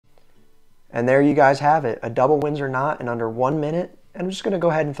And there you guys have it, a double Windsor knot in under 1 minute. And I'm just going to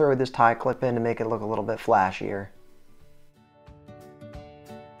go ahead and throw this tie clip in to make it look a little bit flashier.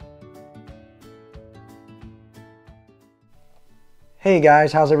 Hey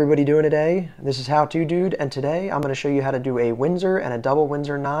guys, how's everybody doing today? This is How To Dude, and today I'm going to show you how to do a Windsor and a double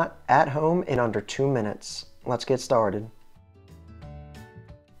Windsor knot at home in under 2 minutes. Let's get started.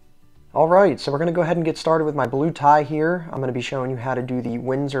 Alright, so we're going to go ahead and get started with my blue tie here. I'm going to be showing you how to do the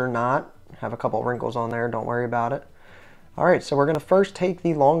Windsor knot. Have a couple wrinkles on there, don't worry about it. Alright, so we're going to first take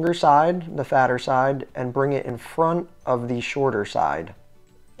the longer side, the fatter side, and bring it in front of the shorter side.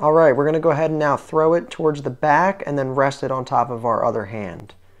 Alright, we're going to go ahead and now throw it towards the back and then rest it on top of our other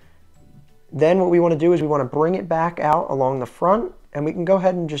hand. Then what we want to do is we want to bring it back out along the front, and we can go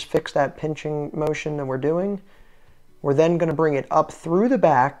ahead and just fix that pinching motion that we're doing. We're then going to bring it up through the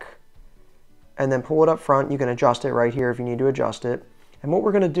back and then pull it up front. You can adjust it right here if you need to adjust it. And what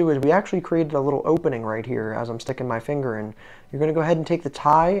we're going to do is we actually created a little opening right here as I'm sticking my finger in. You're going to go ahead and take the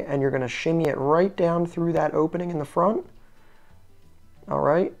tie and you're going to shimmy it right down through that opening in the front.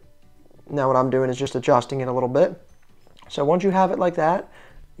 Alright, now what I'm doing is just adjusting it a little bit. So once you have it like that,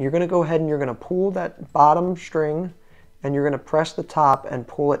 you're going to go ahead and you're going to pull that bottom string and you're going to press the top and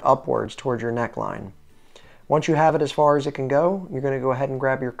pull it upwards towards your neckline. Once you have it as far as it can go, you're going to go ahead and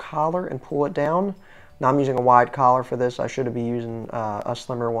grab your collar and pull it down. Now I'm using a wide collar for this. I should have been using a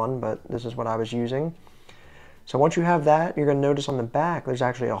slimmer one, but this is what I was using. So once you have that, you're going to notice on the back there's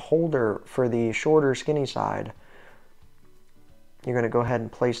actually a holder for the shorter skinny side. You're going to go ahead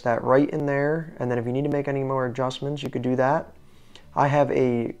and place that right in there, and then if you need to make any more adjustments, you could do that. I have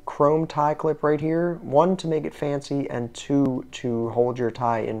a chrome tie clip right here, 1 to make it fancy and 2 to hold your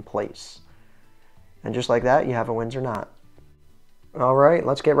tie in place. And just like that, you have a Windsor knot. Alright,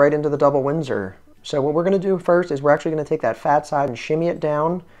 let's get right into the double Windsor. So what we're going to do first is we're actually going to take that fat side and shimmy it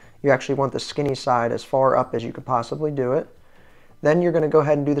down. You actually want the skinny side as far up as you could possibly do it. Then you're going to go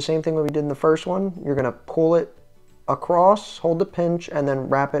ahead and do the same thing that we did in the first one. You're going to pull it across, hold the pinch, and then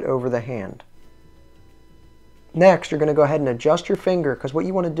wrap it over the hand. Next, you're going to go ahead and adjust your finger, because what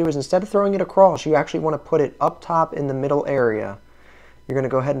you want to do is instead of throwing it across, you actually want to put it up top in the middle area. You're going to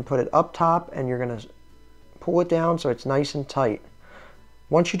go ahead and put it up top, and you're going to pull it down so it's nice and tight.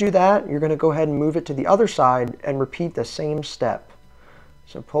 Once you do that, you're going to go ahead and move it to the other side and repeat the same step.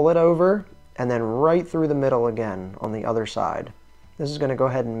 So pull it over, and then right through the middle again on the other side. This is going to go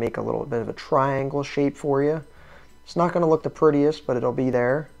ahead and make a little bit of a triangle shape for you. It's not going to look the prettiest, but it'll be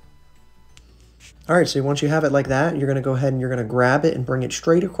there. Alright, so once you have it like that, you're going to go ahead and you're going to grab it and bring it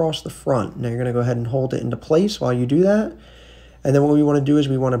straight across the front. Now you're going to go ahead and hold it into place while you do that. And then what we want to do is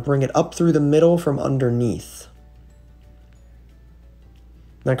we want to bring it up through the middle from underneath.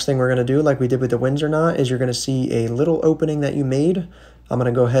 Next thing we're going to do, like we did with the Windsor knot, is you're going to see a little opening that you made. I'm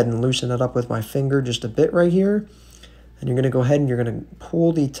going to go ahead and loosen it up with my finger just a bit right here. And you're going to go ahead and you're going to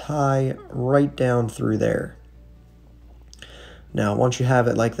pull the tie right down through there. Now, once you have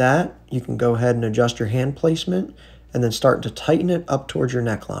it like that, you can go ahead and adjust your hand placement and then start to tighten it up towards your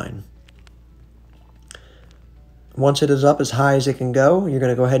neckline. Once it is up as high as it can go, you're going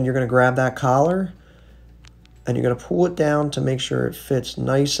to go ahead and you're going to grab that collar and you're going to pull it down to make sure it fits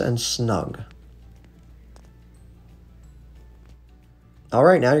nice and snug. All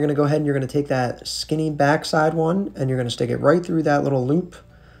right, now you're going to go ahead and you're going to take that skinny backside one and you're going to stick it right through that little loop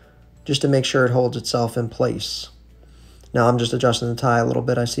just to make sure it holds itself in place. Now I'm just adjusting the tie a little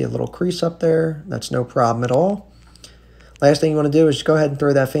bit. I see a little crease up there. That's no problem at all. Last thing you want to do is just go ahead and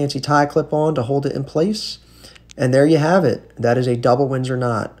throw that fancy tie clip on to hold it in place. And there you have it. That is a double Windsor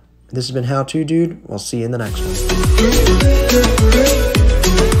knot. This has been How To Dude. We'll see you in the next one.